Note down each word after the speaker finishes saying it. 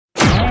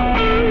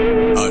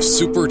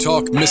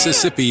SuperTalk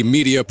Mississippi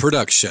media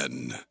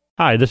production.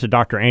 Hi, this is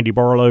Dr. Andy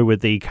Barlow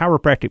with the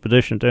Chiropractic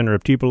Physician Center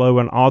of Tupelo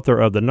and author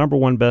of the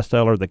 #1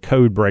 bestseller, The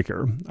Code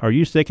Breaker. Are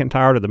you sick and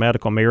tired of the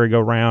medical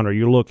merry-go-round? Are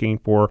you looking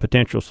for a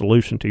potential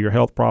solution to your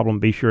health problem?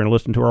 Be sure and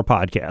listen to our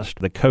podcast,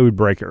 The Code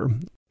Breaker.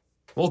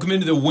 Welcome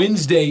into the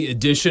Wednesday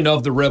edition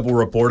of the Rebel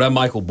Report. I'm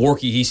Michael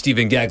Borky. He's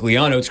Stephen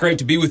Gagliano. It's great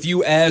to be with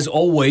you as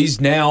always.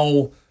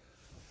 Now,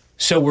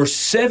 so we're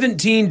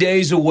 17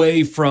 days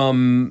away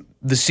from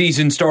the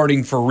season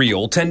starting for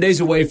real, 10 days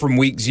away from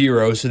week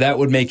 0, so that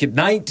would make it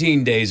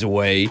 19 days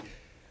away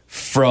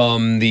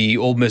from the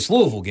Ole Miss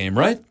Louisville game,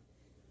 right?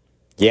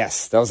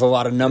 Yes, that was a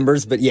lot of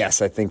numbers, but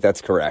yes, I think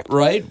that's correct.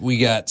 Right? We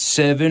got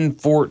 7,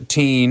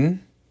 14.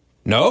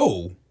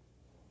 No.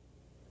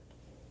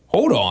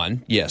 Hold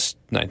on. Yes,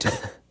 19.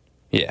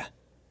 Yeah. I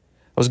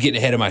was getting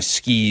ahead of my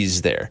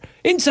skis there.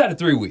 Inside of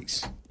 3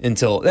 weeks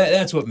until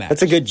that's what matters.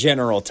 That's a good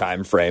general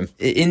time frame.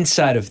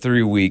 Inside of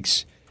 3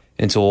 weeks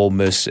until Ole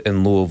Miss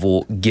and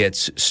Louisville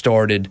gets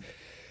started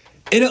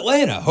in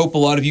Atlanta. Hope a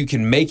lot of you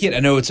can make it.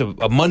 I know it's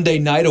a Monday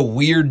night, a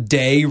weird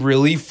day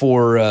really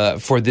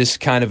for this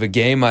kind of a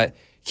game.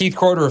 Keith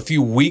Carter a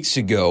few weeks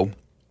ago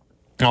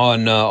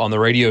on the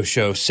radio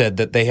show said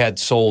that they had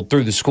sold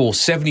through the school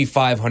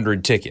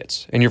 7,500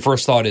 tickets. And your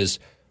first thought is,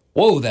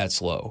 whoa,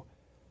 that's low.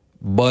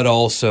 But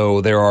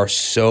also there are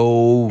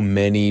so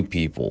many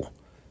people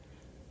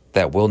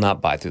that will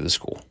not buy through the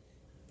school.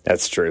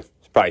 That's true.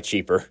 It's probably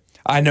cheaper.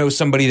 I know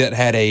somebody that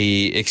had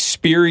a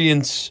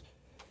experience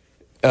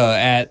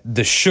at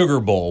the Sugar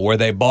Bowl where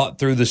they bought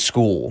through the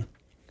school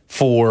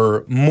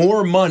for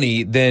more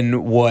money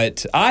than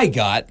what I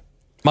got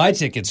my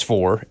tickets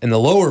for in the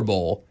lower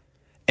bowl,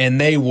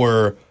 and they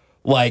were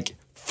like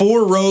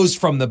 4 rows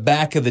from the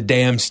back of the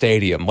damn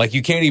stadium. Like,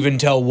 you can't even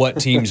tell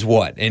what team's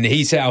what. And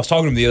he said, I was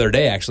talking to him the other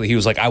day, actually. He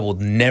was like, I will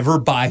never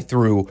buy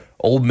through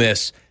Ole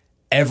Miss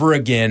ever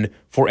again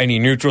for any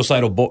neutral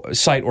site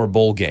or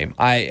bowl game.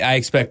 I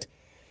expect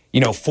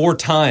 4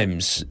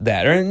 times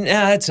that.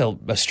 That's a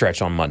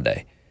stretch on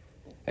Monday.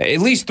 At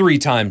least 3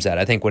 times that,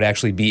 I think, would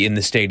actually be in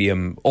the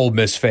stadium. Ole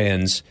Miss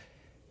fans,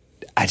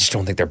 I just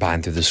don't think they're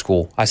buying through the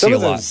school. I see a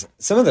lot.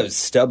 Some of those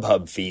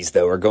StubHub fees,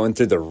 though, are going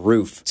through the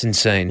roof. It's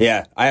insane.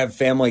 Yeah, I have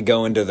family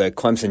going to the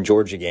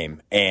Clemson-Georgia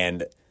game,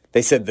 and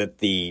they said that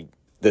the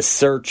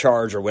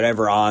surcharge or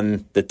whatever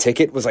on the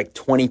ticket was like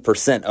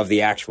 20% of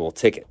the actual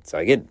ticket. So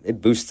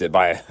it boosted it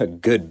by a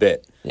good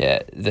bit.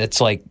 Yeah,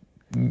 that's like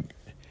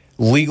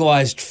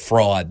legalized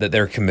fraud that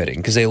they're committing,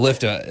 because they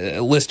list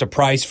a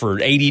price for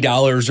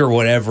 $80 or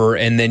whatever,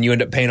 and then you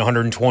end up paying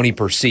 $120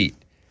 per seat.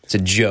 It's a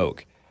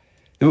joke.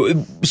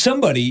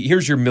 Somebody,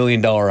 here's your $1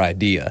 million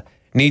idea,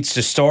 needs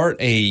to start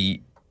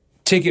a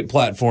ticket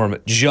platform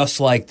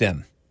just like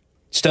them,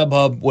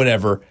 StubHub,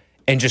 whatever,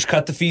 and just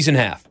cut the fees in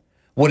half.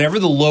 Whatever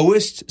the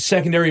lowest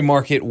secondary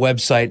market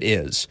website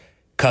is,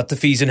 cut the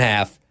fees in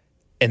half,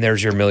 and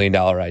there's your $1 million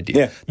idea.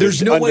 Yeah,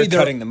 there's no way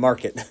they're cutting the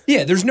market.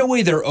 Yeah, there's no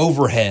way their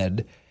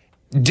overhead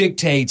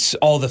dictates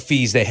all the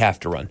fees they have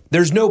to run.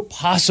 There's no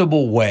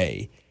possible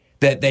way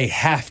that they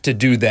have to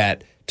do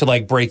that to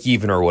like break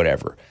even or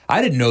whatever.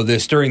 I didn't know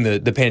this during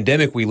the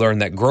pandemic. We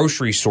learned that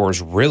grocery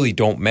stores really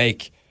don't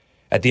make,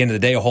 at the end of the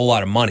day, a whole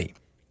lot of money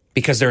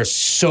because there's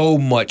so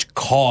much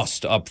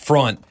cost up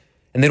front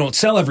and they don't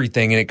sell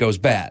everything and it goes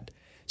bad.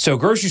 So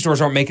grocery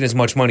stores aren't making as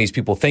much money as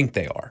people think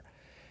they are.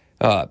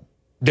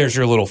 There's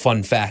your little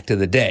fun fact of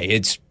the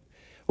day.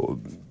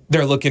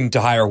 They're looking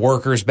to hire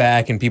workers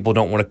back and people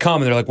don't want to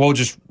come. And they're like, well,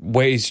 just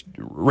raise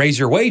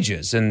your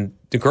wages. And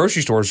the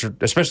grocery stores,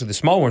 especially the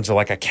small ones, are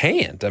like, I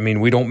can't. I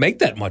mean, we don't make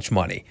that much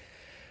money.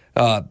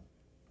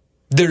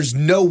 There's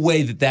no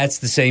way that that's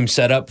the same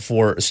setup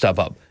for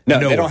StubHub. No,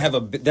 they don't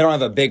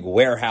have a big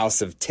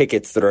warehouse of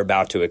tickets that are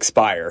about to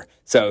expire.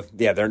 So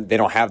yeah, they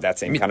don't have that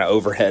same kind of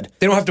overhead.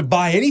 They don't have to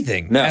buy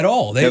anything at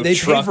all. They pay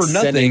for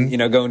nothing. Sending,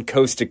 going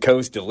coast to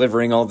coast,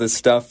 delivering all this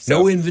stuff. So.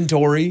 No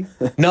inventory,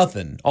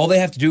 nothing. All they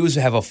have to do is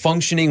have a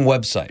functioning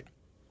website.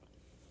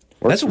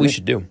 That's what we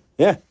should do.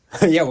 Yeah.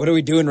 Yeah, what are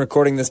we doing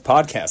recording this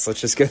podcast? Let's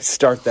just go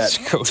start that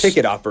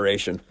ticket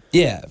operation.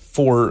 Yeah,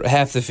 for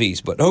half the fees.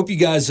 But I hope you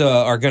guys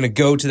are going to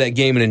go to that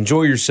game and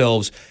enjoy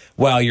yourselves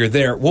while you're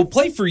there. We'll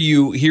play for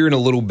you here in a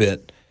little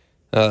bit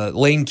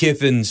Lane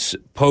Kiffin's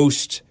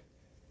post-film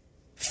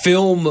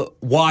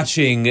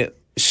watching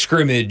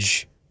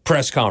scrimmage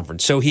press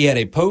conference. So he had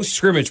a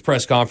post-scrimmage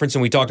press conference,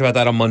 and we talked about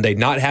that on Monday.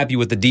 Not happy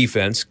with the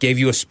defense. Gave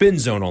you a spin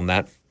zone on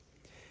that.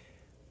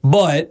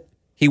 But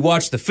he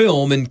watched the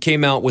film and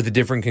came out with a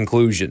different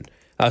conclusion.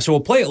 So we'll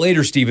play it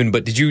later, Stephen,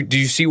 but did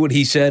you see what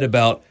he said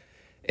about,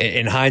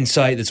 in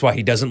hindsight, that's why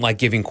he doesn't like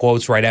giving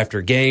quotes right after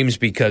games,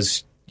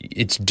 because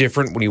it's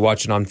different when you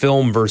watch it on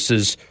film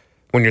versus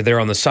when you're there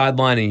on the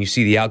sideline and you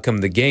see the outcome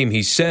of the game.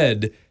 He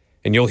said,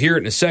 and you'll hear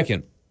it in a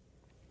second,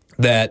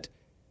 that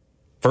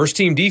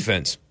first-team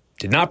defense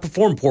did not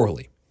perform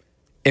poorly.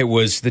 It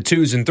was the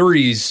 2s and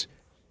 3s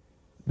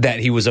that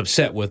he was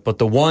upset with, but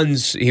the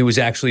ones he was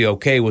actually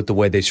okay with the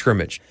way they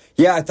scrimmaged.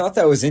 Yeah, I thought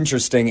that was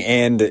interesting,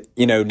 and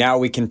now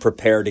we can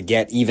prepare to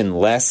get even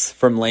less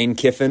from Lane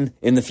Kiffin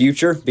in the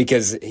future,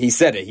 because he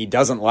said it. He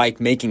doesn't like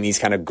making these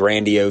kind of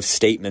grandiose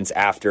statements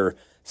after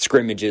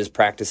scrimmages,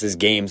 practices,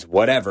 games,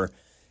 whatever.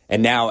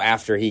 And now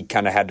after he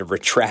kind of had to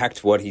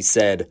retract what he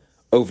said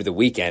over the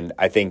weekend,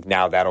 I think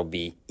now that'll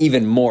be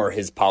even more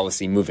his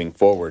policy moving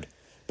forward.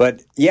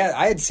 But yeah,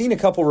 I had seen a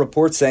couple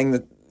reports saying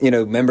that,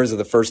 members of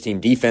the first team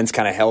defense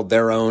kind of held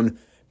their own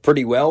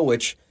pretty well,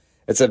 which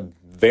it's a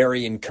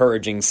very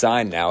encouraging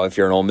sign now if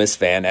you're an Ole Miss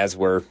fan, as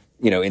we're,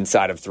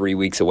 inside of 3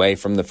 weeks away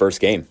from the first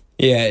game.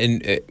 Yeah,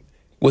 and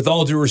with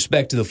all due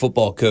respect to the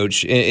football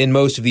coach, and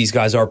most of these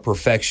guys are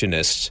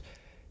perfectionists,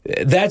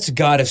 that's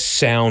got to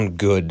sound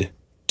good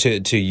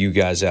to you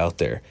guys out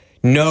there.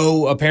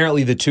 No,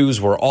 apparently the 2s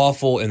were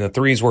awful and the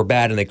 3s were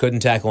bad and they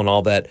couldn't tackle and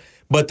all that.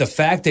 But the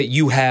fact that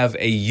you have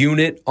a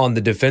unit on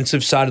the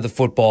defensive side of the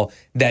football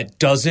that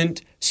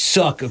doesn't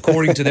suck,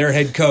 according to their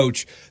head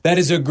coach, that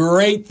is a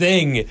great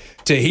thing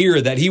to hear,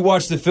 that he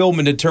watched the film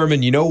and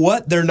determined, you know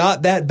what, they're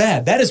not that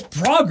bad. That is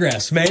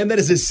progress, man. That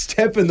is a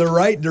step in the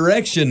right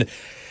direction.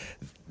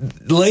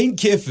 Lane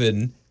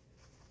Kiffin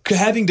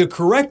having to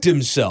correct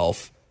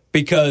himself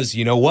because,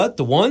 you know what,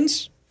 the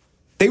ones,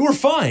 they were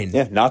fine.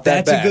 Yeah, not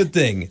that bad. That's a good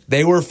thing.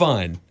 They were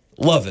fine.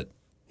 Love it.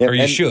 Yeah, or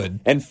you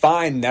should. And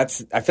fine, I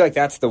feel like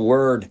that's the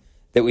word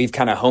that we've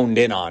kind of honed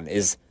in on,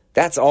 is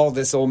that's all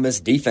this Ole Miss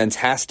defense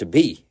has to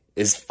be,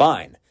 is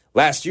fine.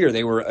 Last year,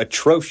 they were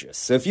atrocious.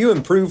 So if you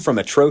improve from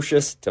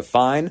atrocious to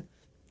fine,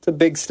 it's a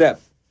big step.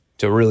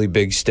 It's a really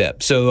big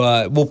step.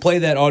 So we'll play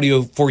that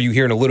audio for you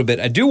here in a little bit.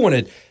 I do want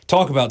to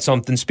talk about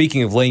something,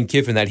 speaking of Lane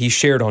Kiffin, that he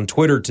shared on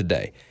Twitter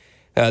today.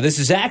 This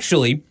is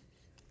actually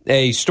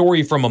a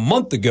story from a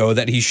month ago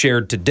that he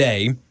shared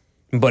today,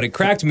 but it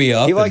cracked me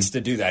up. He likes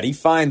to do that. He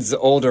finds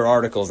older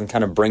articles and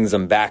kind of brings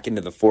them back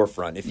into the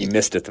forefront if you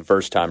missed it the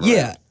first time around.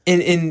 Yeah,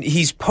 and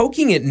he's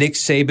poking at Nick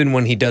Saban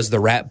when he does the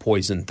rat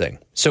poison thing.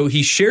 So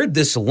he shared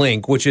this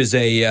link, which is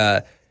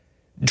a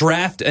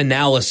draft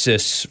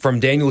analysis from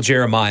Daniel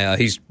Jeremiah.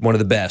 He's one of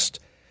the best,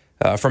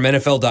 from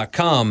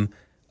NFL.com,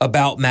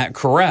 about Matt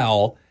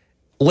Corral.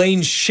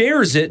 Lane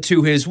shares it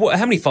to his,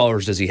 how many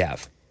followers does he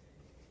have?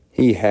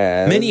 He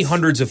has many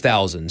hundreds of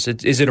thousands.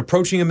 Is it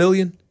approaching 1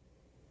 million?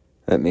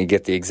 Let me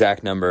get the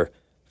exact number.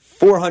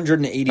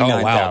 489,000.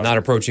 Oh, wow, not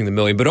approaching the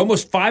million, but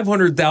almost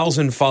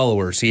 500,000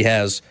 followers he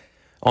has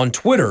on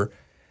Twitter.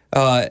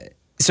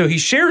 So he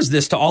shares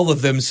this to all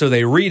of them so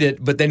they read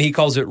it, but then he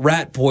calls it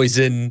rat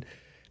poison,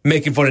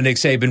 making fun of Nick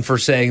Saban for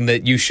saying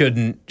that you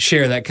shouldn't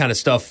share that kind of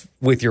stuff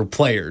with your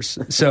players.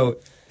 So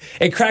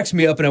it cracks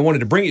me up, and I wanted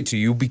to bring it to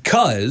you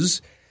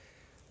because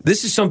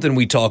this is something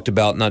we talked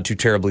about not too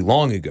terribly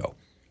long ago.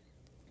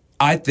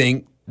 I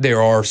think there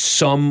are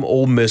some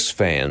Ole Miss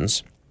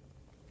fans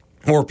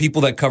or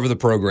people that cover the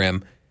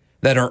program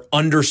that are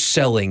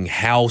underselling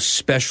how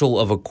special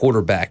of a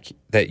quarterback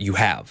that you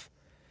have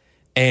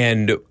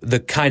and the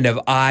kind of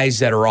eyes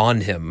that are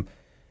on him,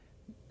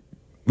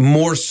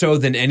 more so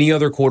than any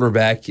other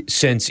quarterback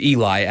since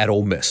Eli at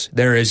Ole Miss.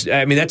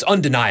 That's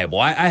undeniable.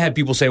 I had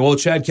people say, well,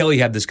 Chad Kelly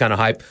had this kind of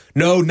hype.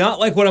 No, not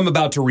like what I'm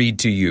about to read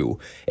to you.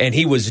 And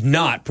he was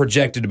not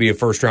projected to be a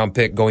first-round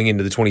pick going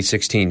into the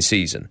 2016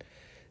 season.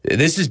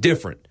 This is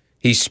different.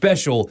 He's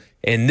special,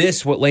 and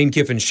what Lane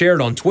Kiffin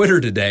shared on Twitter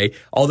today,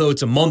 although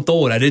it's a month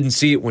old, I didn't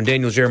see it when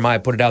Daniel Jeremiah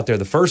put it out there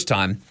the first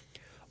time,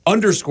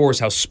 underscores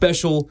how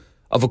special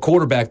of a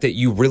quarterback that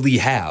you really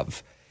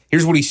have.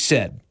 Here's what he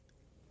said.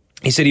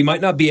 He said he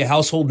might not be a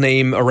household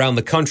name around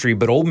the country,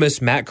 but Ole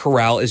Miss Matt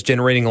Corral is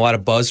generating a lot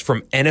of buzz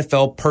from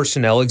NFL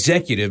personnel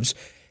executives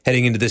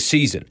heading into this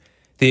season.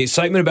 The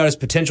excitement about his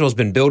potential has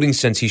been building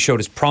since he showed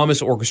his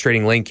promise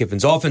orchestrating Lane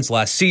Kiffin's offense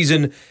last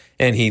season,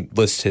 and he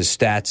lists his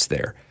stats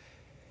there.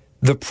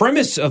 The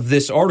premise of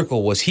this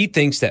article was he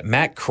thinks that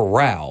Matt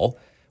Corral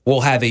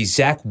will have a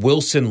Zach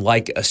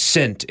Wilson-like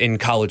ascent in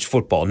college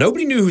football.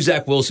 Nobody knew who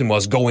Zach Wilson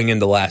was going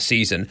into last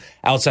season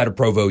outside of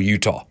Provo,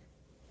 Utah.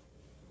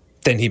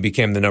 Then he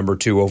became the number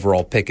 2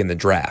 overall pick in the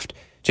draft.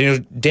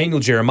 Daniel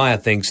Jeremiah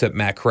thinks that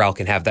Matt Corral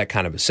can have that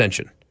kind of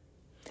ascension.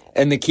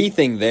 And the key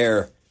thing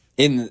there,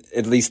 in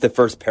at least the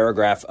first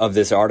paragraph of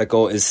this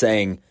article, is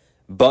saying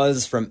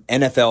buzz from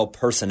NFL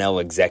personnel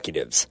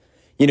executives.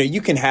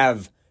 You can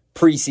have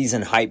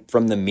preseason hype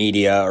from the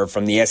media or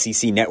from the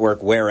SEC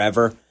network,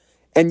 wherever.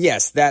 And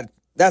yes, that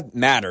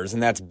matters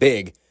and that's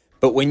big.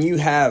 But when you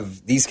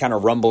have these kind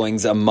of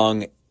rumblings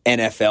among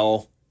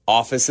NFL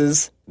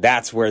offices,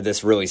 that's where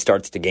this really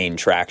starts to gain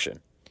traction.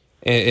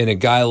 And a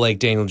guy like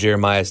Daniel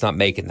Jeremiah is not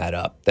making that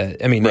up.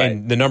 Right.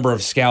 And the number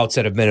of scouts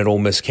that have been at Ole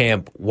Miss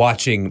camp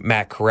watching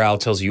Matt Corral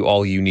tells you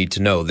all you need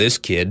to know. This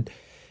kid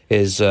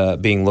is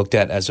being looked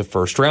at as a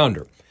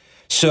first-rounder.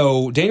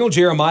 So Daniel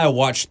Jeremiah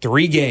watched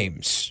 3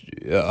 games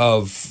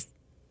of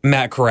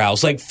Matt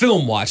Corral's, like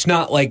film watch,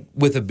 not like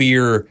with a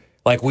beer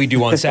like we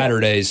do on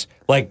Saturdays,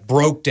 like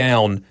broke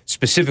down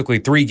specifically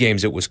 3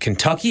 games. It was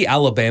Kentucky,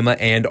 Alabama,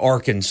 and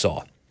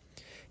Arkansas.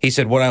 He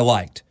said, what I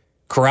liked,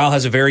 Corral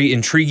has a very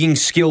intriguing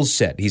skill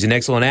set. He's an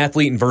excellent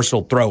athlete and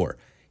versatile thrower.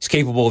 He's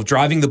capable of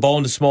driving the ball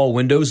into small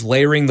windows,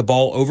 layering the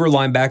ball over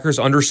linebackers,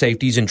 under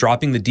safeties, and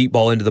dropping the deep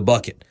ball into the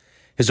bucket.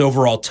 His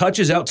overall touch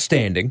is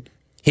outstanding.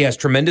 He has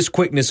tremendous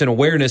quickness and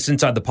awareness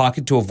inside the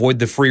pocket to avoid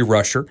the free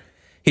rusher.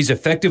 He's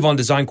effective on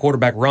design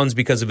quarterback runs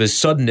because of his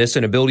suddenness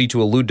and ability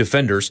to elude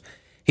defenders.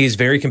 He is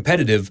very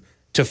competitive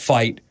to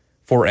fight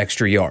for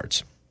extra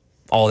yards.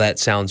 All that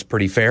sounds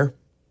pretty fair.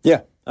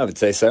 Yeah, I would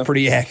say so.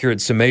 Pretty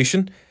accurate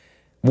summation.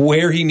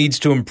 Where he needs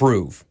to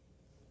improve.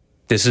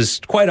 This is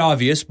quite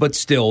obvious, but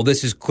still,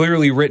 this is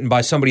clearly written by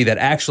somebody that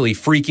actually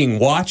freaking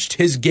watched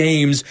his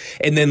games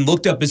and then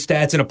looked up his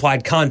stats and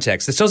applied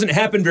context. This doesn't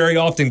happen very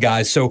often,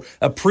 guys, so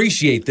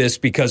appreciate this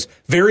because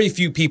very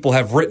few people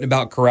have written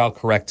about Corral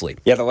correctly.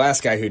 Yeah, the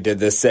last guy who did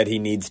this said he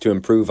needs to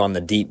improve on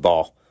the deep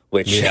ball,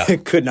 which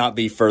could not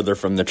be further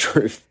from the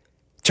truth.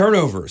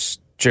 Turnovers,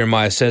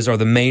 Jeremiah says, are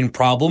the main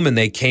problem, and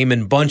they came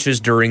in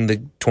bunches during the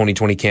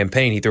 2020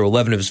 campaign. He threw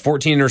 11 of his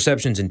 14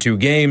 interceptions in 2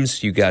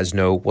 games. You guys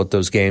know what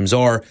those games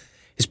are.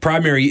 His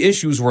primary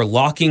issues were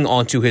locking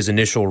onto his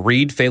initial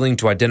read, failing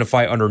to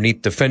identify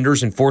underneath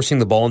defenders, and forcing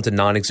the ball into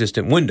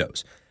non-existent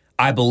windows.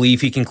 I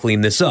believe he can clean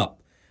this up.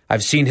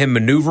 I've seen him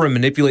maneuver and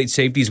manipulate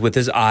safeties with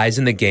his eyes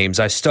in the games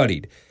I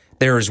studied.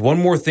 There is one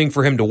more thing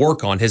for him to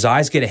work on. His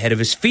eyes get ahead of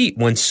his feet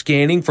when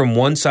scanning from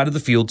one side of the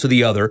field to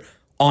the other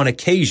on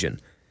occasion.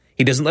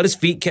 He doesn't let his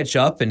feet catch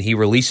up, and he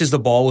releases the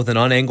ball with an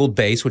unangled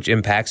base, which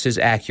impacts his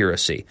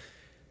accuracy.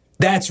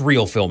 That's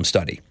real film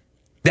study.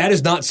 That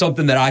is not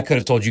something that I could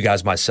have told you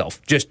guys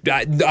myself.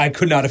 I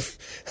could not have,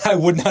 I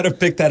would not have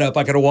picked that up.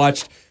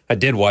 I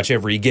did watch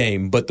every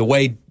game, but the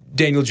way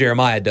Daniel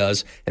Jeremiah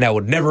does, and I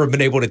would never have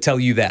been able to tell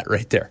you that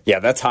right there.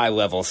 Yeah, that's high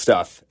level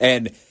stuff.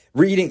 And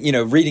reading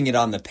it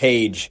on the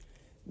page,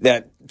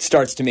 that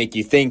starts to make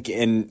you think.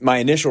 And my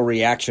initial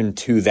reaction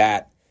to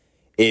that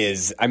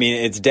is,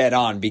 it's dead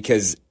on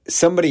because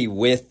somebody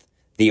with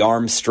the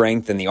arm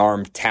strength and the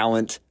arm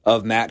talent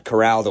of Matt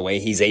Corral, the way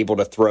he's able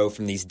to throw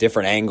from these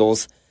different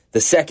angles, the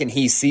second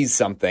he sees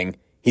something,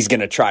 he's going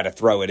to try to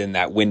throw it in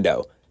that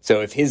window. So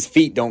if his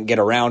feet don't get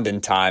around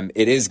in time,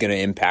 it is going to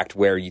impact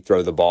where you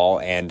throw the ball,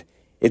 and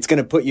it's going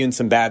to put you in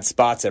some bad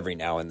spots every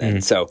now and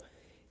then. So,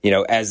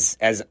 as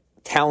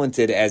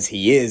talented as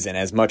he is and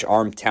as much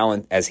arm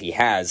talent as he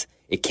has,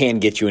 it can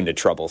get you into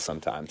trouble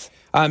sometimes.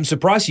 I'm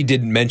surprised he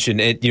didn't mention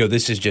it.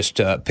 This is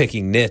just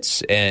picking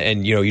nits,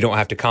 and you don't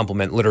have to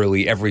compliment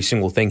literally every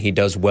single thing he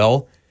does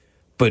well.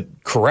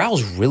 But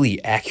Corral's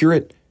really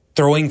accurate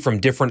throwing from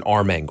different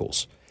arm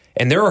angles.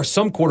 And there are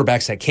some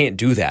quarterbacks that can't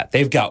do that.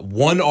 They've got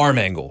one arm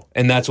angle,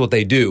 and that's what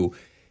they do.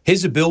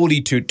 His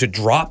ability to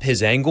drop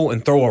his angle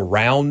and throw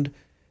around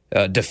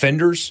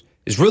defenders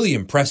is really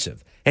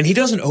impressive. And he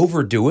doesn't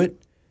overdo it.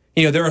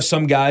 There are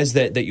some guys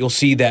that you'll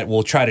see that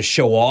will try to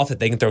show off that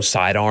they can throw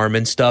sidearm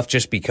and stuff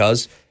just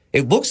because.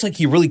 It looks like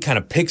he really kind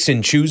of picks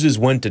and chooses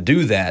when to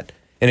do that,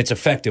 and it's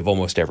effective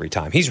almost every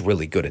time. He's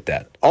really good at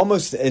that.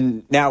 Almost,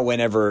 and now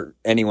whenever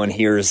anyone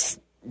hears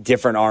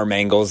different arm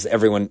angles,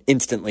 everyone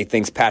instantly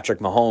thinks Patrick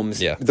Mahomes.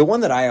 Yeah. The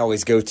one that I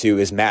always go to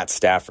is Matt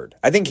Stafford.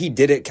 I think he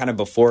did it kind of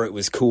before it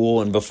was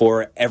cool and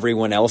before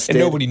everyone else did.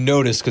 And nobody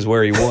noticed because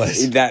where he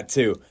was. That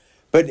too.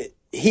 But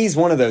he's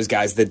one of those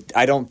guys that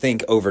I don't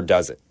think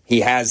overdoes it. He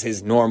has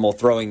his normal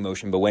throwing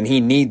motion, but when he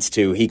needs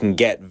to, he can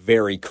get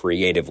very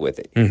creative with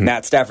it. Mm-hmm.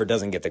 Matt Stafford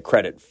doesn't get the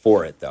credit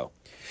for it, though.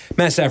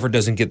 Matt Stafford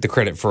doesn't get the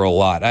credit for a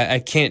lot. I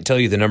can't tell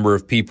you the number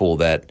of people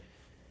that,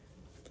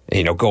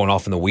 going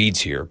off in the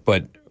weeds here,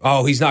 but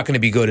he's not going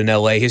to be good in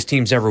L.A. His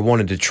team's never won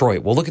in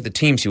Detroit. Well, look at the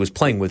teams he was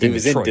playing with in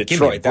Detroit. He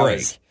was in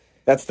Detroit.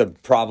 That's the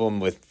problem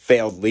with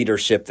failed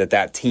leadership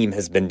that team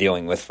has been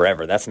dealing with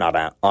forever. That's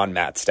not on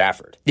Matt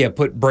Stafford. Yeah,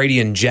 put Brady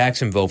in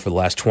Jacksonville for the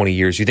last 20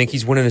 years. You think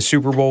he's winning a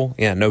Super Bowl?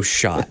 Yeah, no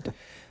shot.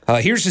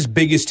 Here's his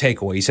biggest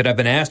takeaway. He said, I've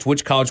been asked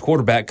which college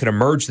quarterback could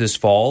emerge this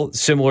fall,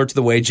 similar to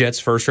the way Jets'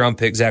 first-round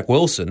pick Zach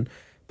Wilson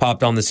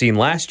popped on the scene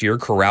last year.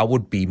 Corral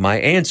would be my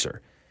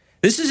answer.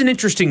 This is an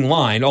interesting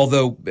line,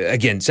 although,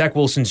 again, Zach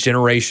Wilson's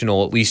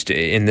generational, at least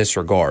in this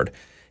regard.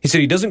 He said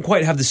he doesn't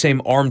quite have the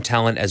same arm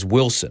talent as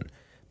Wilson,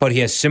 but he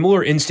has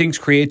similar instincts,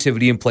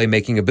 creativity, and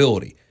playmaking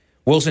ability.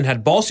 Wilson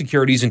had ball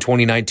securities in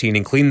 2019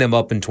 and cleaned them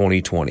up in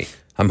 2020.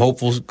 I'm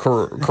hopeful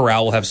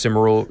Corral will have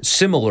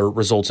similar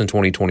results in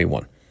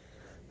 2021.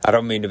 I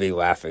don't mean to be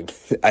laughing.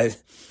 I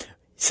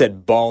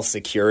said ball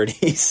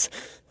securities.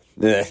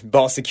 The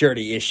ball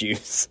security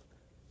issues.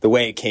 The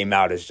way it came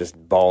out is just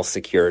ball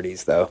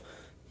securities, though.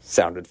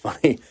 Sounded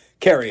funny.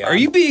 Carry on. Are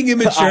you being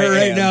immature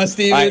right now,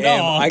 Steven? I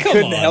am. I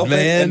couldn't help it.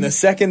 And the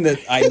second that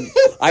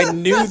I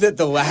knew that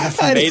the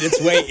laugh made its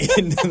way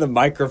into the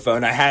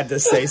microphone, I had to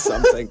say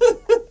something.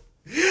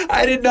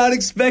 I did not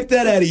expect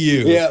that out of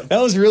you. Yeah. That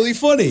was really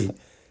funny.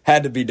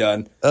 Had to be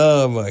done.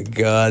 Oh, my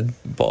God.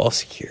 Ball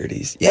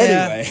securities.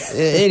 Yeah.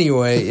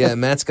 Anyway, yeah,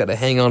 Matt's got to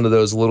hang on to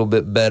those a little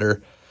bit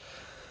better.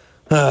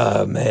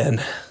 Oh,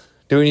 man.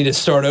 Do we need to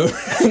start over?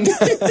 I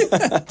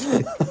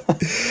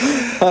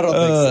don't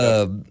think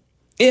so.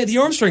 Yeah, the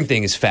arm strength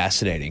thing is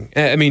fascinating.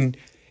 I mean,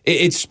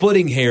 it's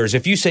splitting hairs.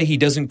 If you say he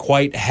doesn't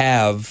quite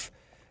have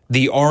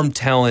the arm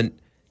talent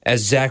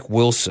as Zach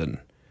Wilson,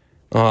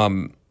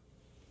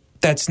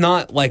 that's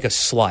not like a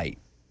slight.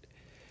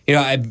 You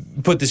know, I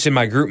put this in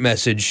my group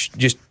message.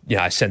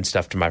 I send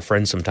stuff to my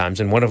friends sometimes,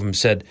 and one of them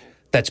said,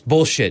 "That's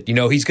bullshit. You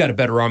know, he's got a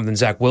better arm than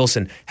Zach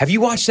Wilson." Have you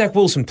watched Zach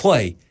Wilson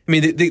play? I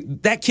mean,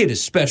 that kid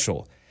is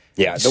special.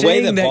 Yeah, the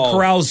Saying way that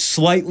Corral's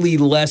slightly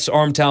less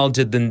arm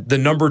talented than the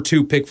number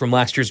 2 pick from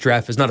last year's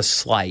draft is not a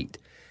slight.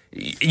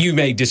 You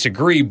may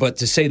disagree, but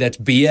to say that's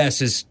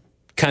BS is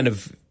kind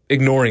of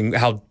ignoring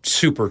how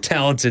super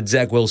talented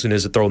Zach Wilson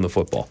is at throwing the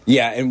football.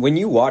 Yeah, and when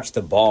you watch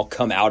the ball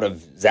come out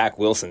of Zach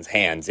Wilson's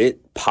hands,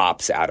 it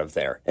pops out of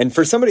there. And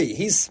for somebody,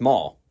 he's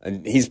small.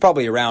 And he's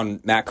probably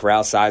around Matt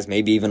Corral's size,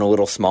 maybe even a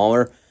little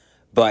smaller.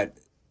 But,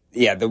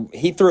 yeah,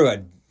 he threw a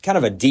kind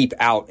of a deep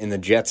out in the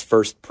Jets'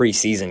 first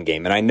preseason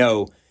game. And I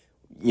know,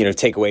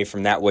 take away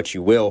from that what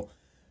you will.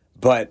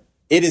 But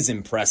it is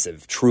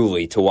impressive,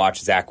 truly, to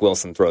watch Zach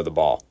Wilson throw the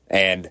ball.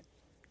 And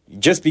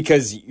just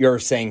because you're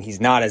saying he's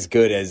not as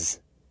good as,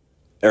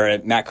 or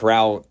Matt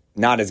Corral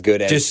not as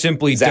good as just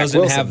simply Zach doesn't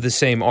Wilson. have the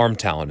same arm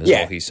talent, is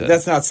all he said.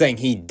 That's not saying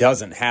he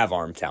doesn't have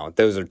arm talent.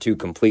 Those are two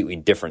completely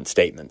different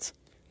statements.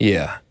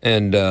 Yeah,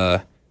 and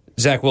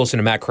Zach Wilson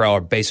and Matt Corral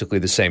are basically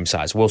the same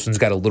size. Wilson's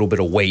got a little bit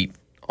of weight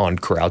on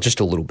Corral, just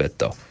a little bit,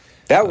 though.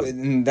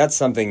 That's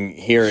something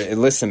here. It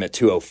lists him at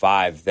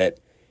 205 that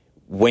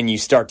when you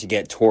start to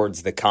get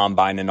towards the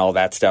combine and all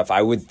that stuff,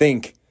 I would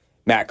think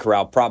Matt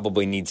Corral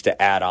probably needs to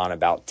add on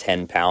about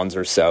 10 pounds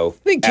or so.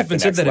 I think Kiffin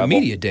said that at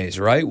media days,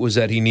 right? Was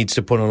that he needs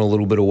to put on a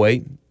little bit of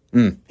weight?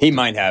 He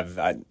might have.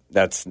 I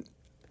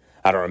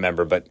don't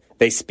remember, but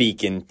they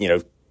speak in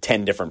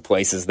 10 different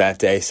places that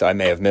day, so I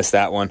may have missed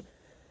that one.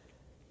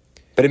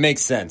 But it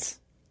makes sense.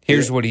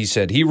 Here's what he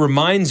said. He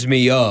reminds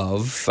me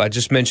of, I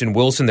just mentioned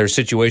Wilson, their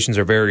situations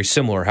are very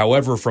similar.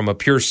 However, from a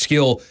pure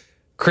skill,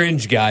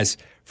 cringe guys,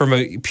 from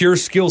a pure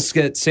skill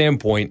set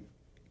standpoint,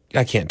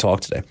 I can't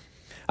talk today.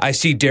 I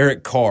see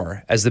Derek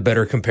Carr as the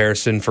better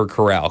comparison for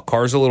Corral.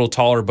 Carr's a little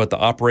taller, but the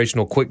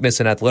operational quickness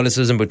and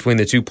athleticism between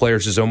the two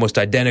players is almost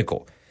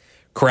identical.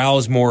 Corral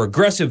is more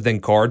aggressive than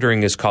Carr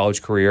during his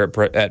college career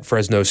at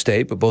Fresno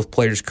State, but both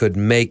players could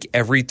make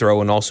every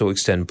throw and also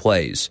extend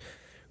plays.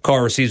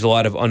 Carr receives a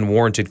lot of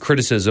unwarranted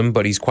criticism,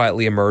 but he's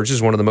quietly emerged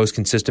as one of the most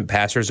consistent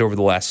passers over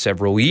the last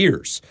several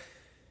years.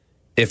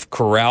 If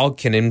Corral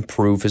can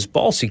improve his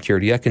ball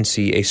security, I can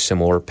see a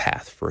similar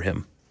path for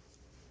him.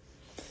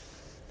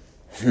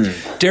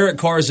 Derek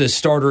Carr is a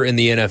starter in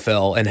the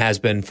NFL and has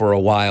been for a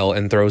while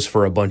and throws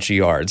for a bunch of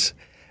yards.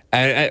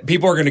 And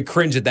people are going to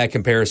cringe at that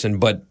comparison,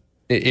 but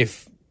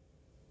if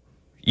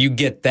you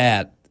get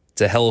that,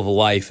 it's a hell of a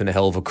life and a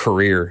hell of a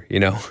career,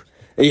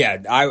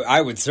 Yeah,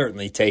 I would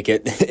certainly take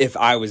it if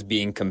I was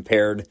being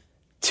compared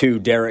to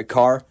Derek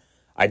Carr.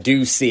 I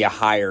do see a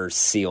higher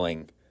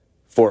ceiling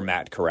for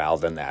Matt Corral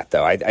than that,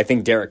 though. I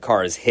think Derek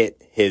Carr has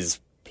hit his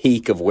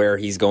peak of where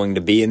he's going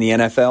to be in the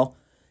NFL,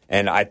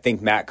 and I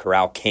think Matt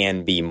Corral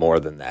can be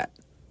more than that.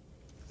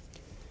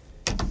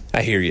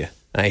 I hear you.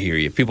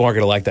 People aren't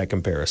going to like that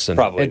comparison.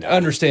 Probably not.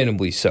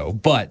 Understandably so.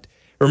 But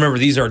remember,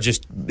 these are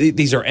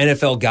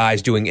NFL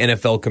guys doing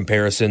NFL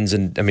comparisons.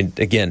 And, I mean,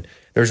 again,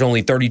 there's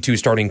only 32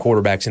 starting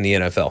quarterbacks in the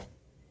NFL.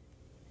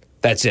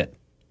 That's it.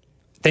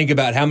 Think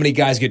about how many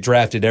guys get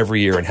drafted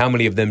every year and how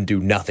many of them do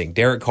nothing.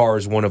 Derek Carr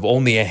is one of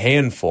only a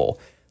handful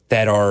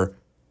that are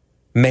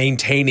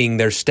maintaining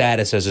their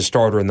status as a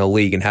starter in the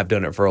league and have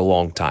done it for a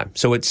long time.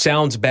 So it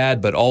sounds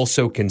bad, but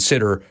also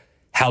consider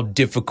how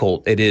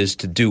difficult it is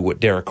to do what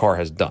Derek Carr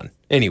has done.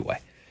 Anyway,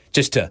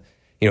 just to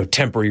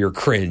temper your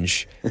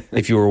cringe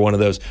if you were one of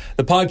those.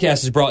 The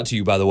podcast is brought to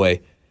you, by the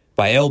way,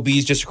 by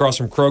LB's just across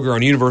from Kroger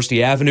on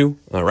University Avenue,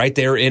 right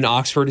there in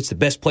Oxford. It's the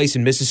best place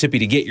in Mississippi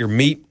to get your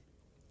meat.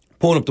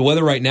 Pulling up the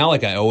weather right now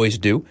like I always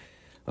do.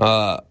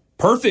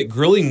 Perfect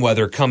grilling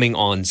weather coming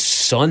on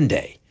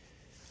Sunday.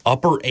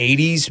 Upper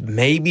 80s,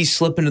 maybe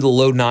slip into the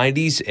low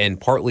 90s,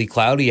 and partly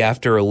cloudy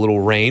after a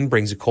little rain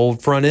brings a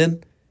cold front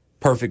in.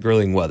 Perfect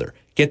grilling weather.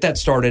 Get that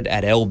started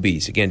at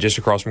LB's. Again, just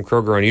across from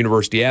Kroger on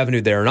University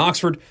Avenue there in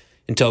Oxford.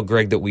 And tell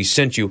Greg that we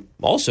sent you.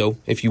 Also,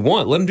 if you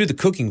want, let them do the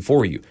cooking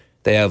for you.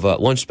 They have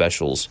lunch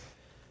specials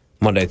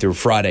Monday through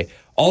Friday.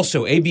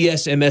 Also,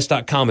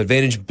 absms.com,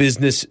 Advantage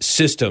Business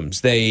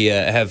Systems. They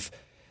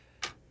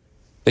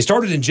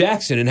started in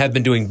Jackson and have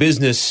been doing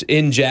business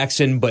in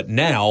Jackson, but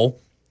now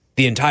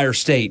the entire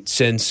state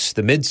since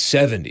the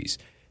mid-'70s.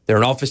 They're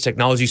an office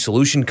technology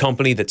solution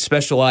company that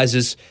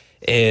specializes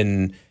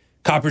in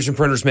copiers and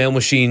printers, mail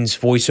machines,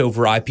 voice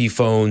over IP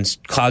phones,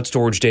 cloud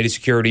storage, data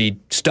security,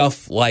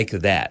 stuff like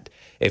that.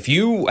 If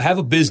you have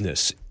a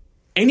business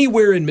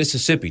anywhere in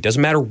Mississippi,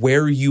 doesn't matter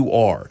where you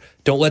are,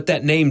 don't let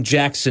that name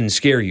Jackson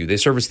scare you. They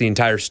service the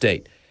entire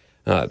state.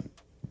 You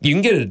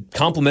can get a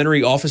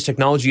complimentary office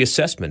technology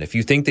assessment. If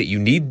you think that you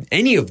need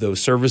any of those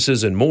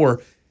services and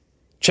more,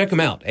 check them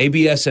out.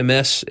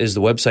 ABSMS is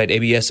the website,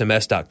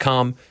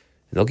 absms.com, and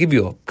they'll give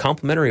you a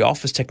complimentary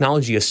office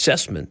technology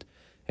assessment,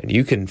 and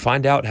you can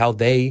find out how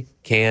they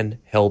can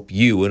help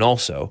you. And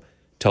also,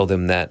 tell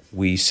them that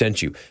we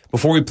sent you.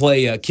 Before we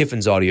play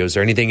Kiffin's audio, is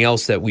there anything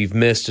else that we've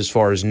missed as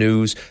far as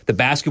news? The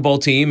basketball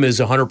team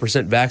is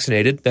 100%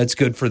 vaccinated. That's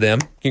good for them.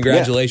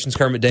 Congratulations,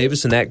 Kermit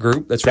Davis and that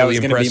group. That's really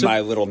impressive. That was going to be my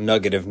little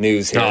nugget of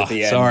news here at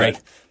the end. Sorry.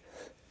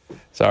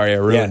 Sorry, I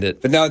ruined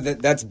it. But no,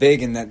 that's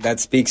big, and that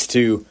speaks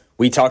to,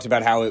 we talked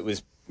about how it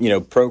was,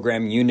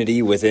 program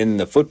unity within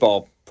the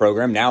football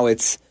program. Now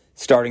it's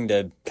starting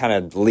to kind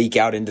of leak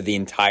out into the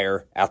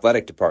entire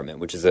athletic department,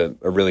 which is a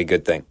really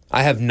good thing.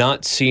 I have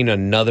not seen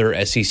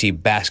another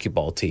SEC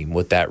basketball team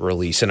with that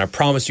release, and I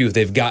promise you if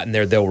they've gotten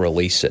there, they'll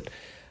release it.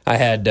 I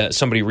had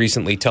somebody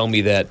recently tell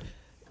me that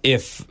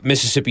if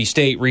Mississippi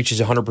State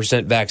reaches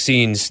 100%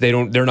 vaccines,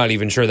 they're not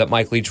even sure that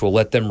Mike Leach will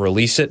let them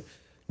release it.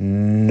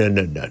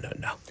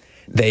 No.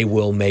 They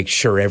will make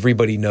sure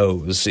everybody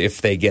knows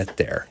if they get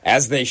there.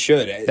 As they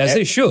should.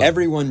 They should.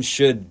 Everyone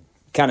should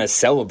kind of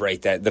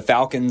celebrate that. The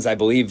Falcons, I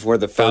believe, were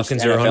the first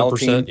NFL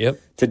team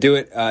to do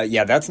it.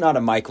 That's not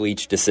a Mike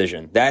Leach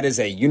decision. That is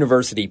a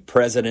university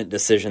president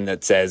decision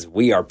that says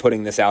we are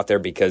putting this out there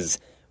because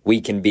we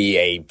can be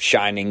a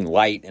shining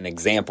light and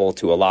example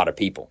to a lot of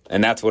people.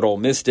 And that's what Ole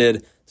Miss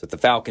did. That's what the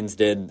Falcons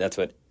did. That's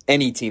what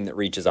any team that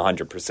reaches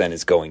 100%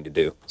 is going to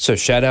do. So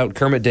shout out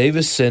Kermit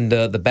Davis and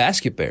the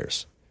Basket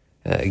Bears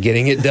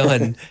getting it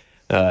done.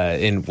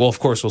 Of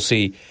course, we'll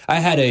see. I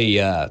had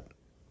a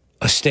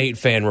State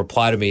fan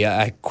reply to me.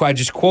 I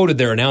just quoted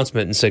their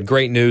announcement and said,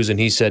 great news. And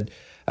he said,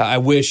 I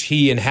wish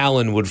he and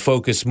Hallen would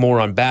focus more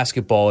on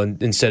basketball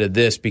instead of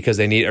this because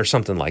they need, or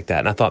something like that.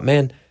 And I thought,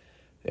 man,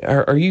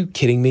 are you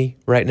kidding me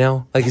right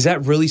now? Like, is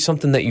that really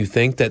something that you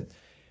think, that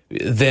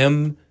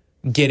them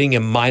getting a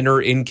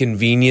minor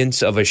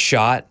inconvenience of a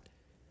shot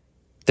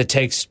that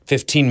takes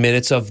 15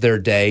 minutes of their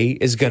day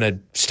is going to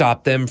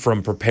stop them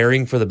from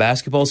preparing for the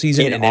basketball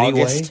season in any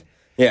way?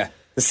 Yeah,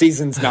 the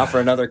season's not for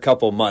another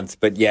couple months,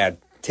 but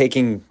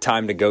taking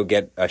time to go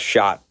get a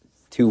shot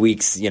 2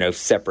 weeks,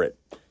 separate,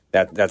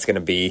 that's going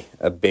to be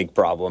a big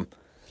problem.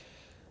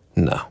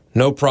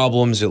 No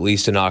problems, at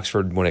least in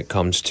Oxford, when it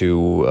comes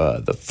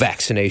to the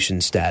vaccination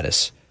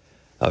status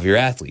of your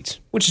athletes,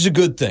 which is a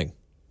good thing.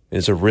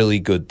 It's a really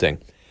good thing.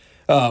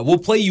 We'll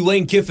play you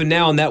Lane Kiffin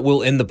now, and that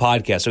will end the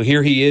podcast. So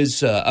here he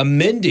is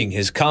amending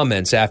his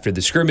comments after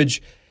the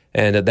scrimmage,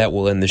 and that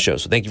will end the show.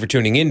 So thank you for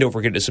tuning in. Don't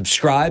forget to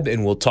subscribe,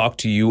 and we'll talk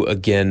to you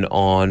again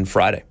on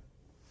Friday.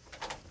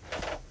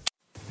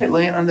 Hey,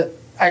 Lane,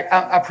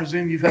 I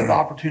presume you've had the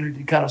opportunity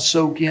to kind of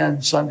soak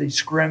in Sunday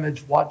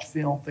scrimmage, watch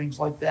film, things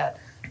like that.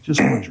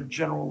 Just what your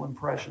general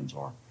impressions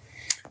are.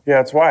 Yeah,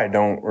 that's why I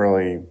don't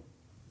really,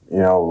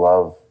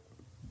 love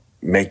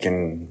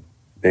making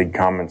big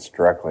comments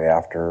directly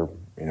after,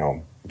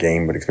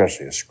 game, but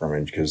especially a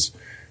scrimmage because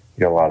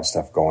you got a lot of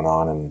stuff going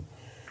on.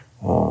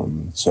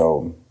 And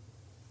so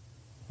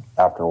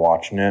after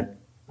watching it,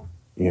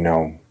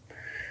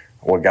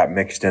 what got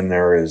mixed in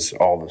there is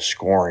all the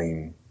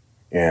scoring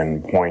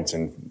and points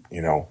and,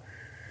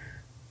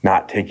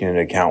 not taking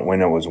into account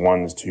when it was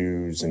 1s,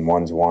 2s, and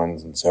 1s,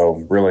 1s. And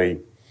so really,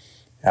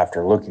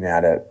 after looking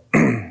at it,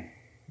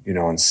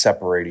 and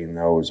separating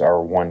those,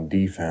 our one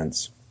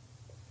defense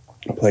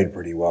played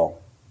pretty well.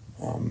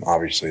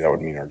 Obviously, that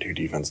would mean our two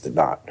defense did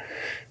not,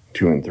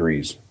 2 and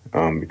 3s,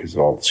 because of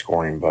all the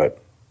scoring.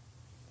 But,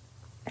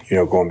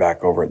 going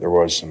back over it, there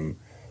was some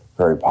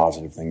very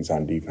positive things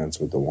on defense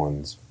with the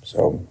 1s.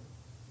 So,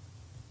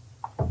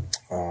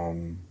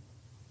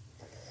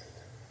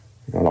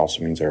 it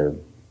also means our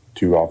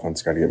 2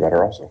 offense got to get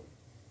better also.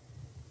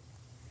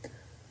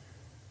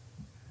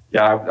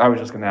 Yeah, I was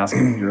just going to ask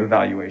if your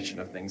evaluation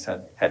of things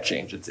had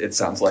changed. It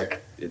sounds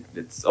like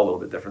it's a little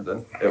bit different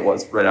than it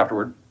was right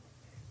afterward.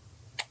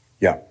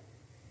 Yeah.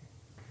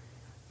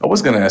 I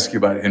was going to ask you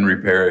about Henry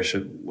Parrish.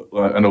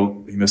 I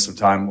know he missed some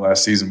time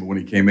last season, but when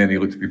he came in, he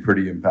looked to be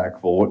pretty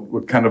impactful.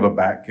 What kind of a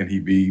back can he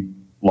be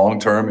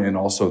long-term, and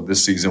also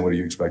this season, what are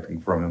you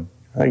expecting from him?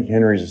 I think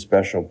Henry's a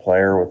special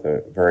player with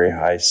a very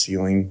high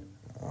ceiling.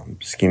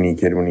 Skinny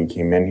kid when he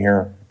came in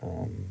here.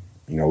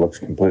 Looks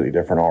completely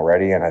different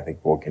already, and I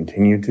think will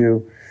continue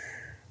to.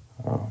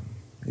 I'm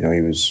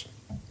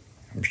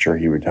sure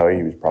he would tell you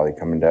he was probably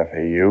coming to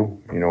FAU,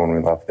 when we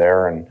left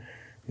there. And,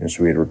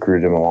 so we had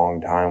recruited him a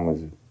long time,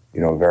 was,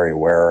 very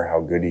aware how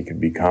good he could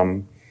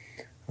become,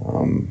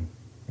 and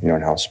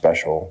how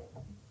special,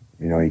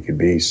 he could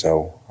be.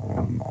 So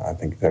I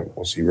think that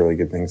we'll see really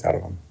good things out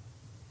of him.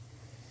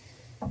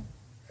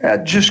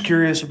 Just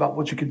curious about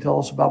what you can tell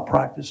us about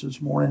practice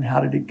this morning. How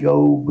did it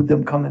go with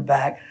them coming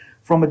back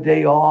from a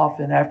day off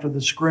and after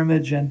the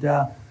scrimmage, and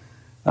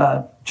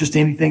just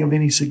anything of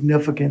any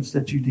significance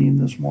that you deemed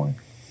this morning?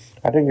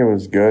 I think it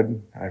was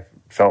good. I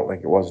felt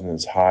like it wasn't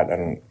as hot. I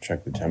don't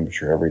check the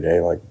temperature every day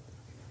like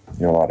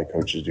a lot of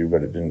coaches do,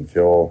 but it didn't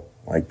feel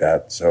like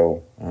that.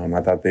 So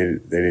I thought they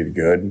did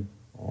good.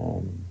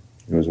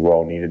 It was a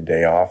well-needed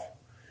day off,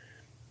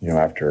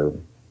 after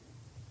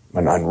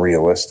an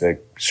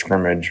unrealistic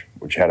scrimmage,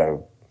 which had a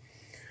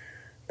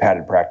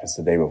padded practice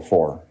the day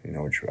before,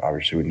 which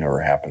obviously would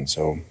never happen.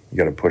 So you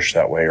got to push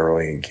that way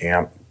early in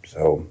camp.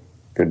 So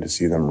good to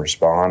see them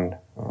respond.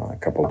 A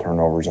couple of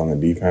turnovers on the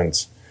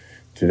defense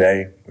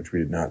today, which we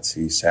did not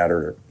see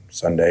Saturday or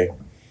Sunday.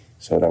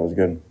 So that was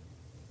good.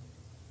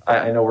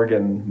 I know we're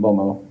getting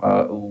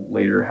Momo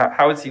later.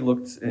 How has he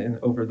looked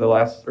over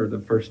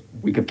the first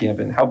week of camp,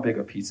 and how big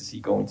a piece is he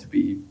going to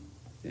be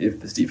if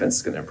this defense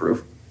is going to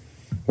improve?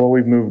 Well,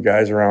 we've moved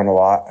guys around a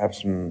lot. Have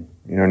some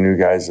new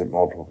guys at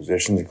multiple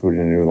positions,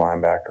 including a new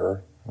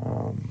linebacker.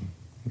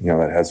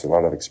 That has a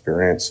lot of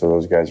experience. So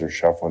those guys are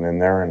shuffling in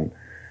there, and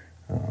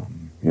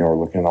we're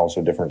looking at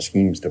also different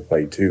schemes to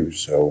play too.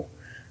 So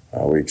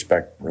we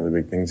expect really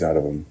big things out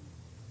of them.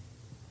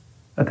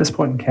 At this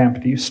point in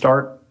camp, do you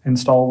start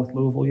install with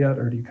Louisville yet,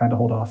 or do you kind of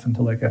hold off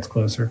until it gets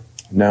closer?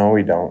 No,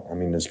 we don't. I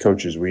mean, as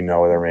coaches, we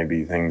know there may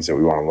be things that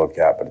we want to look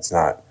at, but it's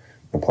not.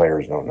 The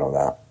players don't know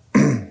that.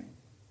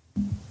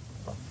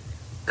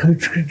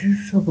 Coach, could you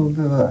talk a little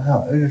bit about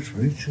how Otis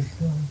Reese is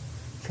doing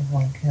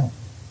on camp?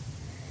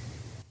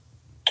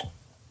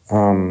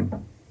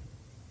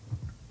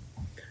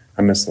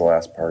 I missed the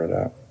last part of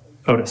that.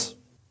 Otis.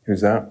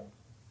 Who's that?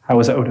 How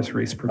has Otis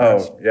Reese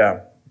progressed? Oh,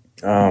 yeah.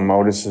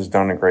 Otis has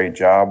done a great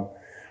job.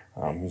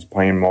 He's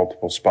playing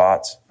multiple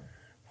spots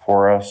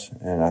for us,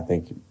 and I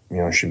think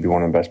should be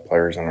one of the best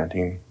players on our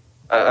team.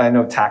 I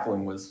know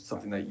tackling was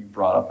something that you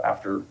brought up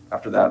after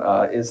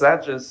that. Is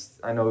that just?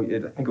 I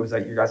think it was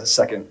at your guys'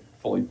 second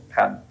fully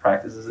padded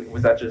practice. Is it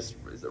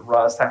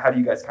rust? How do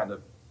you guys kind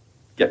of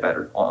get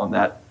better on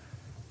that?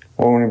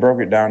 Well, when we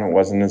broke it down, it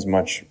wasn't as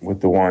much with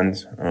the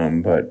ones,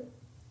 but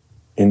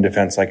in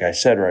defense, like I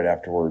said right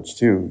afterwards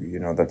too,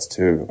 that's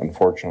too,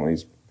 unfortunately,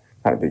 it's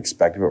not to be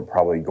expected, but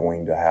probably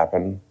going to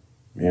happen.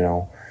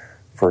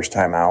 First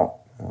time out,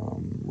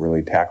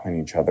 really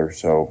tackling each other.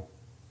 So,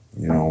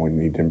 we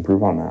need to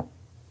improve on that.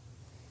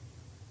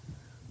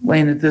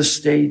 Lane, at this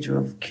stage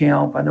of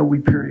camp, I know we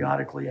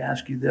periodically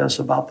ask you this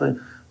about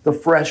the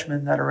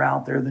freshmen that are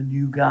out there, the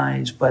new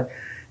guys, but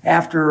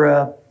after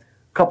a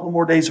couple of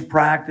more days of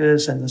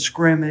practice and the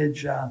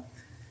scrimmage,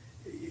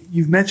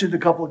 you've mentioned a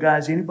couple of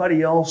guys.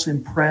 Anybody else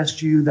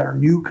impressed you that are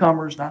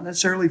newcomers, not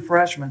necessarily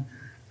freshmen,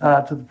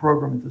 to the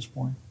program at this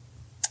point?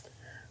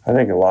 I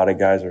think a lot of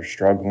guys are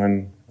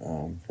struggling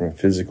from a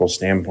physical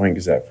standpoint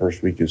because that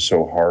first week is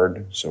so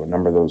hard. So a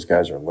number of those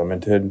guys are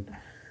limited.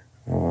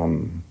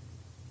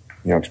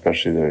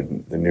 Especially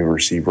the new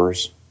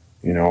receivers,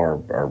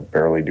 are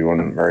barely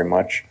doing very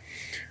much.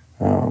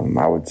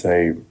 I would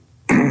say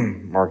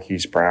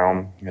Marquise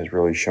Brown has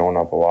really shown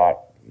up a lot,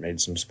 made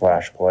some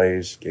splash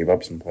plays, gave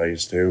up some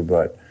plays too.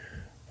 But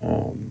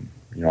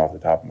off the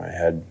top of my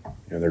head,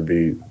 there'd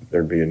be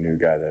a new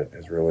guy that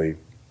has really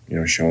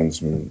shown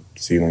some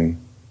ceiling.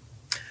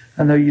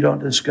 I know you don't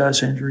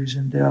discuss injuries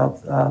in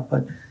depth,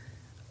 but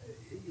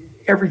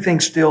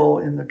everything's still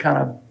in the kind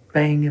of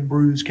bang and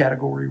bruise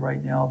category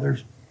right now.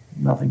 There's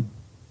nothing.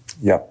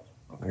 Yep.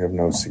 We have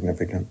no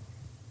significant.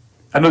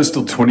 I know it's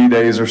still 20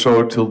 days or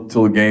so till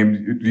the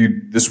game.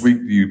 This week,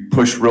 do you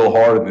push real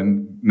hard and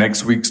then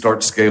next week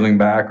start scaling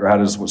back, or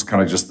what's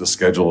kind of just the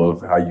schedule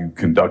of how you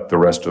conduct the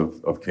rest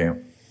of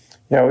camp?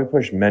 Yeah, we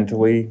push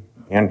mentally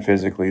and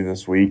physically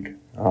this week,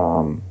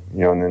 and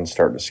then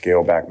start to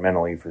scale back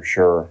mentally for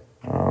sure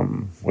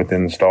with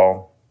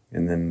install,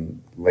 and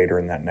then later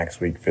in that next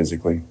week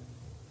physically.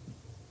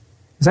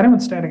 Is anyone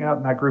standing out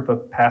in that group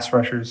of pass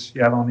rushers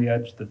you have on the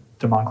edge, the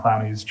Damon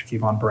Clowney's,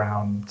 Jaquivon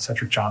Brown,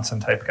 Cedric Johnson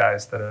type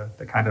guys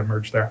that kind of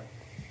emerged there?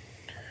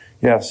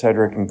 Yeah,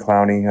 Cedric and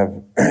Clowney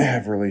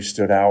have really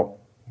stood out.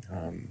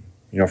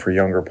 For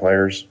younger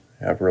players,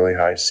 have really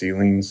high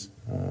ceilings,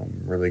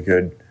 really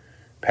good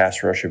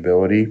pass rush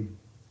ability,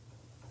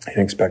 and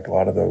expect a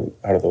lot of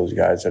out of those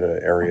guys at an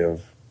area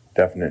of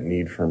definite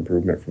need for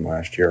improvement from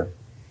last year.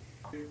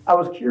 I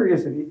was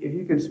curious if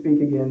you could speak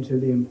again to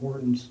the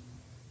importance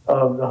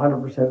of the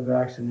 100%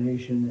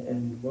 vaccination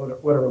and what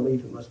a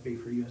relief it must be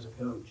for you as a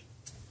coach.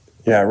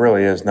 Yeah, it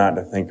really is, not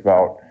to think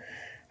about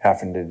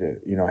having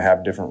to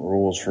have different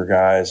rules for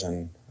guys.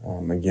 And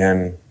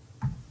again,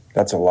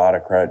 that's a lot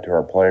of credit to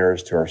our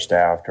players, to our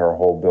staff, to our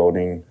whole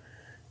building,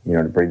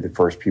 to be the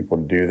first people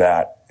to do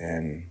that.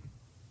 And,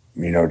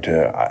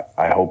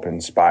 I hope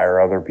inspire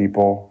other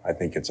people. I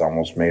think it's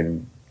almost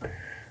made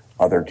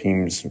other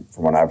teams,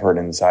 from what I've heard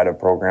inside of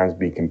programs,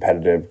 be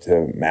competitive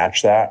to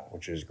match that,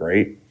 which is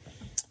great.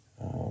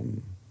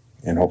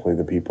 And hopefully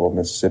the people of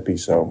Mississippi.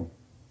 So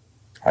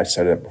I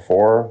said it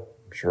before,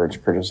 I'm sure it's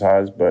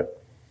criticized,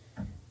 but,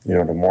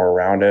 the more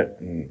around it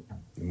and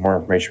the more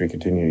information we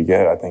continue to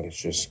get, I think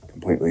it's just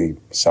completely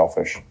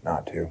selfish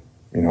not to,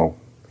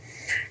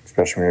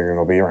 especially when you're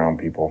going to be around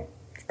people,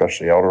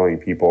 especially elderly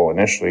people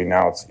initially.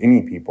 Now it's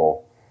any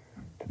people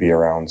to be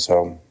around.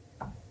 So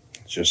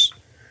it's just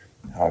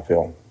how I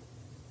feel.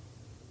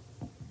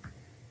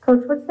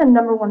 Coach, what's the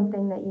number one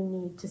thing that you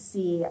need to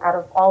see out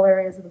of all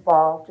areas of the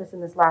ball, just in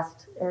this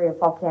last area of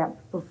fall camp,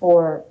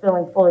 before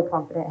feeling fully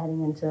confident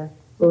heading into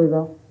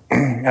Louisville?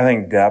 I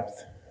think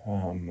depth.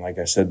 Like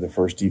I said, the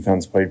first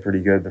defense played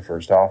pretty good. The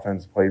first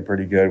offense played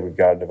pretty good. We've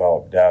got to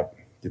develop depth,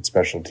 get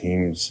special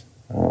teams,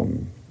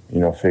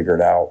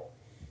 figured out,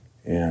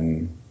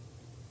 and,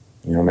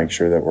 make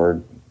sure that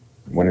we're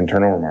winning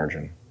turnover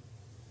margin.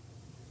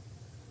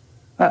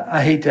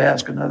 I hate to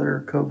ask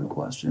another COVID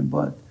question,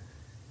 but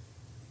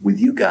with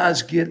you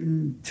guys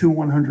getting to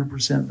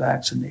 100%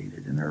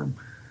 vaccinated, and there are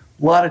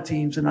a lot of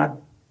teams, and I'd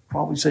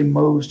probably say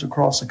most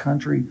across the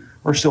country,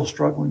 are still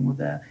struggling with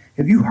that.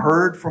 Have you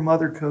heard from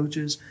other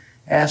coaches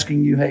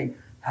asking you, hey,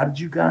 how did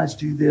you guys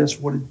do this?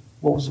 What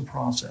was the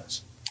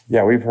process?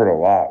 Yeah, we've heard a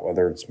lot,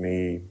 whether it's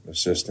me,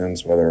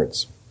 assistants, whether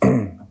it's,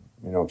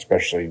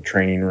 especially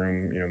training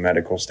room,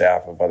 medical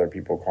staff of other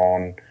people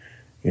calling.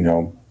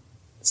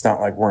 It's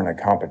not like we're in a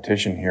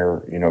competition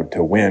here,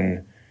 to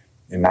win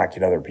and not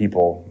get other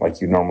people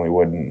like you normally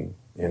would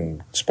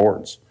in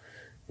sports,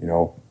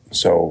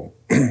 So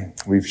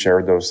we've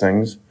shared those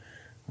things,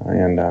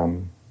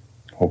 and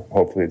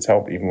hopefully it's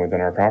helped even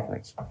within our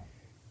conference,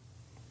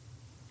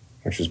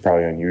 which is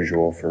probably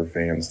unusual for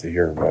fans to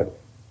hear, but.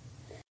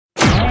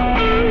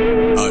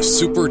 A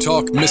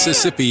SuperTalk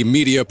Mississippi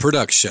media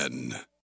production.